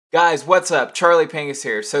Guys, what's up? CharleyPangus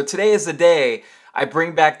here. So today is the day I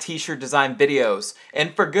bring back t-shirt design videos,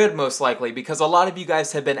 and for good most likely, because a lot of you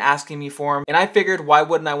guys have been asking me for them, and I figured why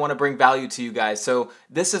wouldn't I want to bring value to you guys? So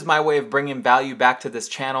this is my way of bringing value back to this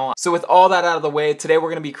channel. So with all that out of the way, today we're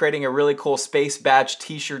going to be creating a really cool space badge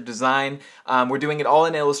t-shirt design. We're doing it all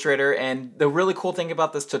in Illustrator, and the really cool thing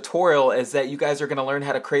about this tutorial is that you guys are going to learn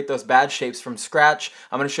how to create those badge shapes from scratch.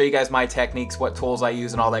 I'm going to show you guys my techniques, what tools I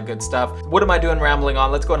use, and all that good stuff. What am I doing rambling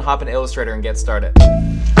on? Let's go and hop into Illustrator and get started.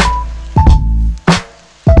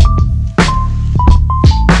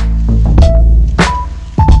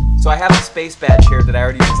 So I have a space badge here that I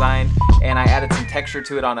already designed, and I added some texture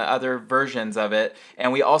to it on other versions of it,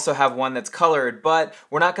 and we also have one that's colored, but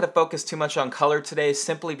we're not going to focus too much on color today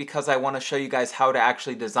simply because I want to show you guys how to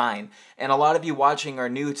actually design. And a lot of you watching are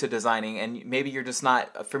new to designing, and maybe you're just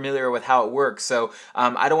not familiar with how it works, so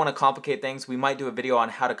I don't want to complicate things. We might do a video on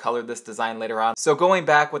how to color this design later on. So going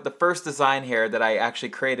back with the first design here that I actually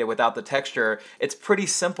created without the texture, it's pretty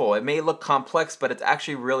simple. It may look complex, but it's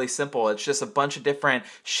actually really simple. It's just a bunch of different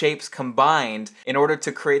shapes combined in order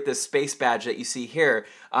to create this space badge that you see here.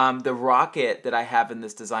 The rocket that I have in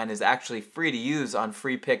this design is actually free to use on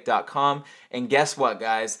freepik.com, and guess what,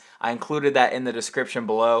 guys? I included that in the description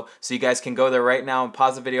below, so you guys can go there right now and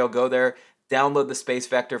pause the video, go there, download the space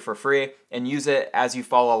vector for free, and use it as you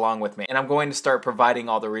follow along with me. And I'm going to start providing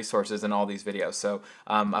all the resources in all these videos, so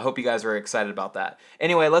I hope you guys are excited about that.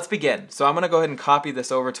 Anyway, let's begin. So I'm going to go ahead and copy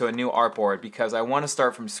this over to a new artboard because I want to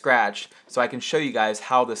start from scratch so I can show you guys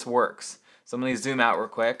how this works. So I'm going to zoom out real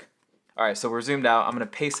quick. Alright, so we're zoomed out. I'm going to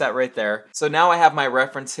paste that right there. So now I have my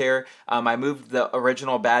reference here. I moved the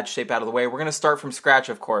original badge shape out of the way. We're going to start from scratch,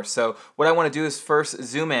 of course. So what I want to do is first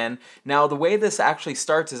zoom in. Now the way this actually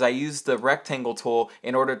starts is I use the rectangle tool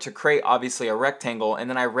in order to create obviously a rectangle, and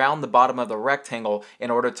then I round the bottom of the rectangle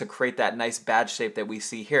in order to create that nice badge shape that we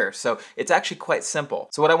see here. So it's actually quite simple.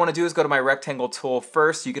 So what I want to do is go to my rectangle tool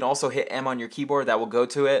first. You can also hit M on your keyboard. That will go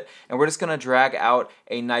to it. And we're just going to drag out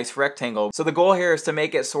a nice rectangle. So the goal here is to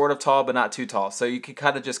make it sort of tall but not too tall. So you can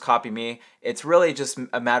kind of just copy me. It's really just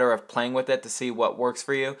a matter of playing with it to see what works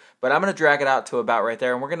for you. But I'm going to drag it out to about right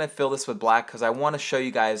there, and we're going to fill this with black because I want to show you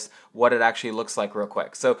guys what it actually looks like real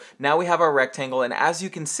quick. So now we have our rectangle, and as you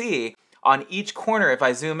can see, on each corner, if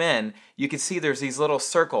I zoom in, you can see there's these little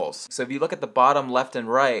circles. So if you look at the bottom left and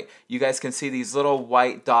right, you guys can see these little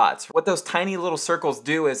white dots. What those tiny little circles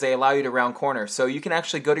do is they allow you to round corners. So you can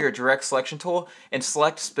actually go to your direct selection tool and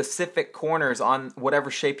select specific corners on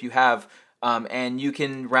whatever shape you have, and you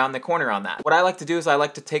can round the corner on that. What I like to do is I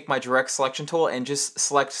like to take my direct selection tool and just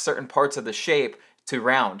select certain parts of the shape to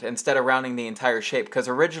round instead of rounding the entire shape, because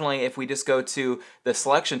originally if we just go to the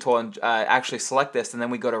selection tool and actually select this and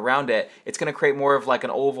then we go to round it, it's going to create more of like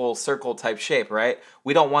an oval circle type shape, right?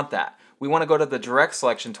 We don't want that. We want to go to the direct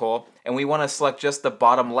selection tool and we want to select just the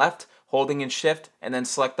bottom left, holding in shift, and then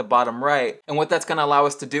select the bottom right. And what that's going to allow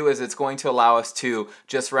us to do is it's going to allow us to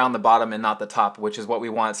just round the bottom and not the top, which is what we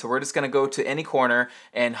want. So we're just going to go to any corner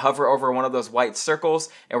and hover over one of those white circles,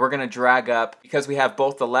 and we're going to drag up because we have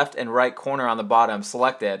both the left and right corner on the bottom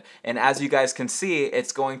selected. And as you guys can see,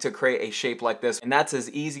 it's going to create a shape like this, and that's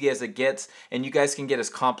as easy as it gets, and you guys can get as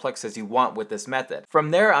complex as you want with this method.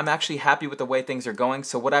 From there, I'm actually happy with the way things are going,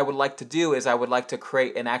 so what I would like to do is I would like to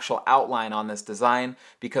create an actual outline on this design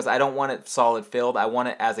because I don't want it solid filled. I want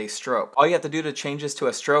it as a stroke. All you have to do to change this to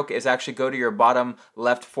a stroke is actually go to your bottom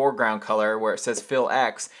left foreground color where it says fill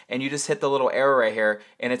X, and you just hit the little arrow right here,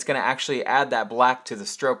 and it's going to actually add that black to the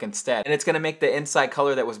stroke instead. And it's going to make the inside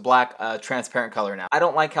color that was black a transparent color now. I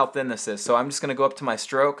don't like how thin this is, so I'm just going to go up to my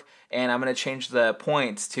stroke and I'm going to change the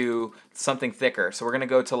points to something thicker. So we're going to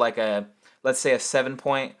go to like a, let's say a 7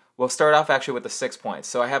 point. We'll start off actually with a 6 points.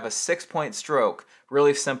 So I have a 6-point stroke,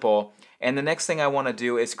 really simple. And the next thing I want to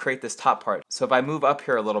do is create this top part. So if I move up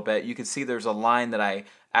here a little bit, you can see there's a line that I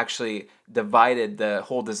actually divided the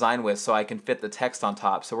whole design with so I can fit the text on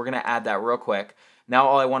top. So we're going to add that real quick. Now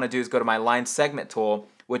all I want to do is go to my line segment tool,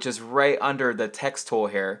 which is right under the text tool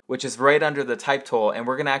here, which is right under the type tool, and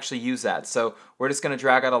we're going to actually use that. So we're just going to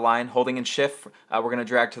drag out a line, holding in shift, we're going to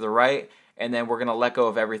drag to the right, and then we're going to let go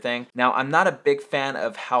of everything. Now, I'm not a big fan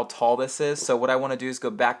of how tall this is, so what I want to do is go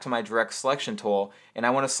back to my direct selection tool, and I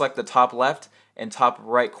want to select the top left and top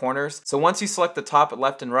right corners. So once you select the top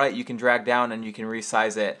left and right, you can drag down and you can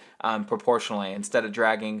resize it proportionally instead of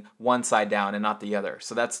dragging one side down and not the other.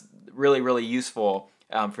 So that's really, really useful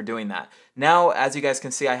for doing that. Now, as you guys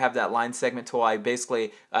can see, I have that line segment tool. I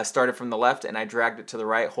basically started from the left and I dragged it to the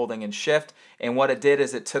right, holding in shift. And what it did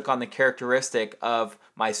is it took on the characteristic of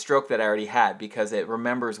my stroke that I already had, because it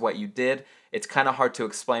remembers what you did. It's kind of hard to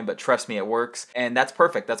explain, but trust me, it works. And that's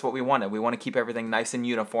perfect. That's what we wanted. We want to keep everything nice and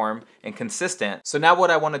uniform and consistent. So now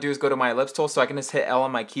what I want to do is go to my ellipse tool, so I can just hit L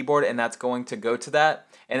on my keyboard and that's going to go to that.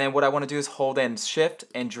 And then what I want to do is hold in shift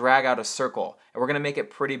and drag out a circle. And we're going to make it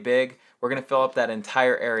pretty big. We're going to fill up that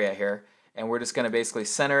entire area here. And we're just going to basically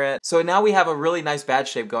center it. So now we have a really nice badge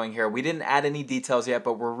shape going here. We didn't add any details yet,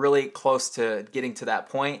 but we're really close to getting to that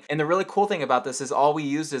point. And the really cool thing about this is all we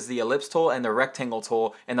used is the ellipse tool and the rectangle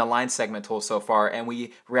tool and the line segment tool so far. And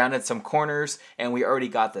we rounded some corners and we already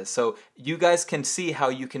got this. So you guys can see how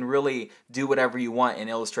you can really do whatever you want in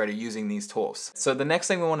Illustrator using these tools. So the next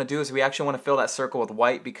thing we want to do is we actually want to fill that circle with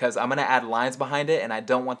white, because I'm going to add lines behind it and I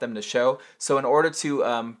don't want them to show. So in order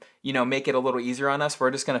to make it a little easier on us, we're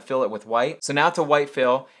just going to fill it with white. So now it's a white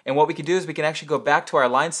fill, and what we can do is we can actually go back to our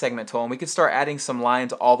line segment tool and we can start adding some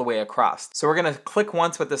lines all the way across. So we're going to click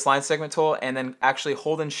once with this line segment tool and then actually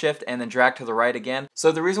hold in shift and then drag to the right again.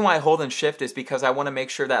 So the reason why I hold in shift is because I want to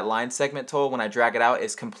make sure that line segment tool, when I drag it out,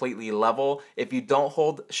 is completely level. If you don't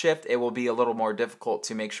hold shift, it will be a little more difficult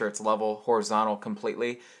to make sure it's level, horizontal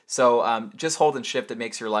completely. So just holding shift, it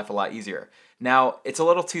makes your life a lot easier. Now, it's a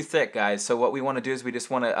little too thick, guys, so what we want to do is we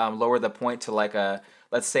just want to lower the point to like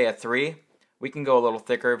let's say a 3. We can go a little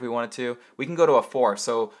thicker if we wanted to. We can go to a 4.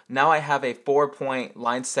 So now I have a 4-point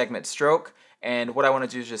line segment stroke, and what I want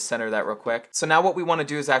to do is just center that real quick. So now what we want to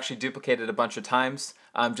do is actually duplicate it a bunch of times,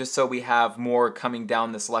 just so we have more coming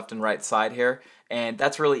down this left and right side here. And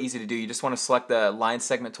that's really easy to do. You just want to select the line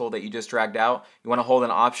segment tool that you just dragged out. You want to hold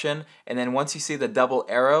an option, and then once you see the double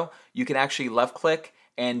arrow, you can actually left click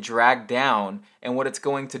and drag down, and what it's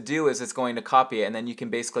going to do is it's going to copy it, and then you can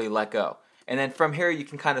basically let go. And then from here you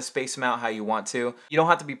can kind of space them out how you want to. You don't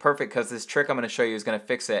have to be perfect, because this trick I'm going to show you is going to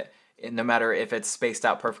fix it no matter if it's spaced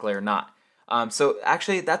out perfectly or not. So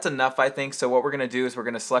actually that's enough, I think. So what we're going to do is we're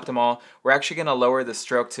going to select them all. We're actually going to lower the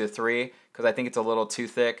stroke to 3 because I think it's a little too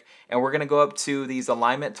thick. And we're going to go up to these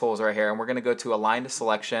alignment tools right here, and we're going to go to align to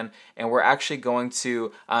selection, and we're actually going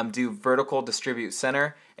to do vertical distribute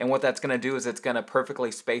center. And what that's going to do is it's going to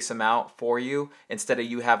perfectly space them out for you instead of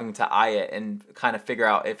you having to eye it and kind of figure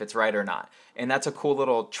out if it's right or not. And that's a cool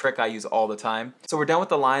little trick I use all the time. So we're done with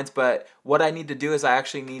the lines, but what I need to do is I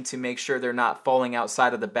actually need to make sure they're not falling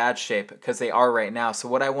outside of the badge shape, because they are right now. So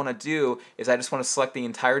what I want to do is I just want to select the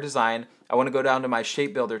entire design. I want to go down to my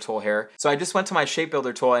shape builder tool here. So I just went to my shape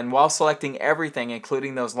builder tool, and while selecting everything,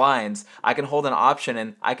 including those lines, I can hold an option,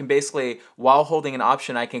 and I can basically, while holding an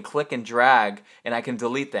option, I can click and drag, and I can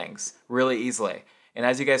delete things really easily. And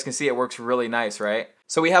as you guys can see, it works really nice, right?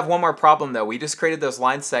 So we have one more problem though. We just created those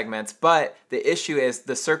line segments, but the issue is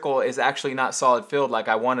the circle is actually not solid filled like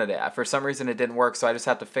I wanted it. For some reason it didn't work, so I just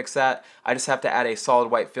have to fix that. I just have to add a solid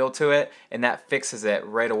white fill to it, and that fixes it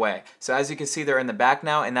right away. So as you can see, they're in the back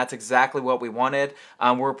now, and that's exactly what we wanted.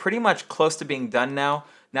 We're pretty much close to being done now.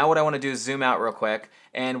 Now what I want to do is zoom out real quick,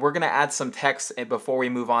 and we're going to add some text before we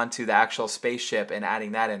move on to the actual spaceship and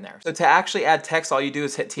adding that in there. So to actually add text, all you do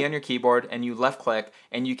is hit T on your keyboard and you left click,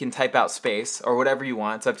 and you can type out space or whatever you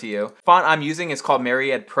want. It's up to you. Font I'm using is called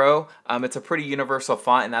Myriad Pro. It's a pretty universal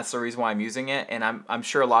font, and that's the reason why I'm using it, and I'm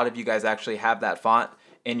sure a lot of you guys actually have that font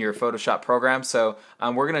in your Photoshop program. So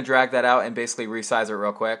we're going to drag that out and basically resize it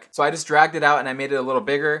real quick. So I just dragged it out and I made it a little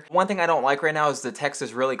bigger. One thing I don't like right now is the text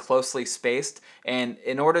is really closely spaced, and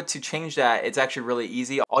in order to change that, it's actually really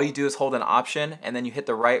easy. All you do is hold an option, and then you hit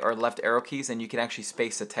the right or left arrow keys, and you can actually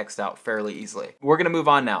space the text out fairly easily. We're going to move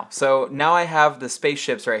on now. So now I have the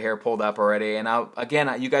spaceships right here pulled up already, and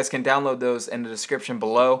again, you guys can download those in the description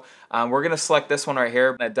below. We're going to select this one right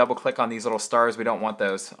here. I double click on these little stars. We don't want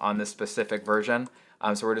those on this specific version.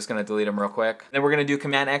 So we're just going to delete them real quick. Then we're going to do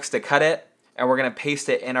Command X to cut it, and we're going to paste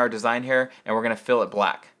it in our design here, and we're going to fill it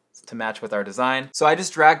black to match with our design. So I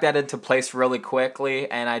just dragged that into place really quickly,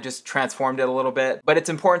 and I just transformed it a little bit. But it's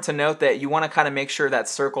important to note that you want to kind of make sure that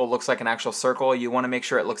circle looks like an actual circle. You want to make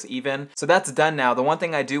sure it looks even. So that's done now. The one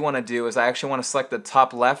thing I do want to do is I actually want to select the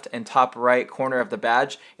top left and top right corner of the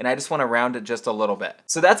badge, and I just want to round it just a little bit.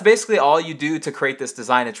 So that's basically all you do to create this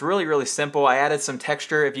design. It's really, really simple. I added some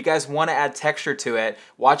texture. If you guys want to add texture to it,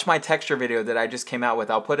 watch my texture video that I just came out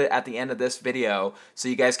with. I'll put it at the end of this video so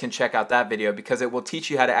you guys can check out that video, because it will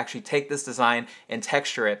teach you how to actually take this design and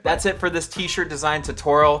texture it. That's it for this t-shirt design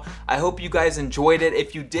tutorial. I hope you guys enjoyed it.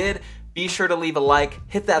 If you did, Be sure to leave a like,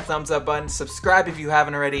 hit that thumbs up button, subscribe if you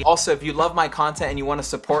haven't already. Also, if you love my content and you want to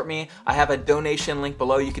support me, I have a donation link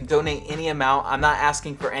below. You can donate any amount. I'm not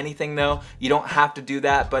asking for anything though. You don't have to do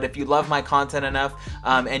that, but if you love my content enough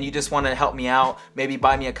and you just want to help me out, maybe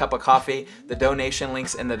buy me a cup of coffee, the donation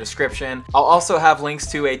link's in the description. I'll also have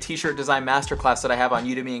links to a t-shirt design masterclass that I have on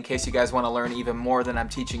Udemy in case you guys want to learn even more than I'm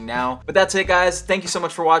teaching now. But that's it, guys. Thank you so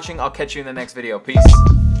much for watching. I'll catch you in the next video. Peace.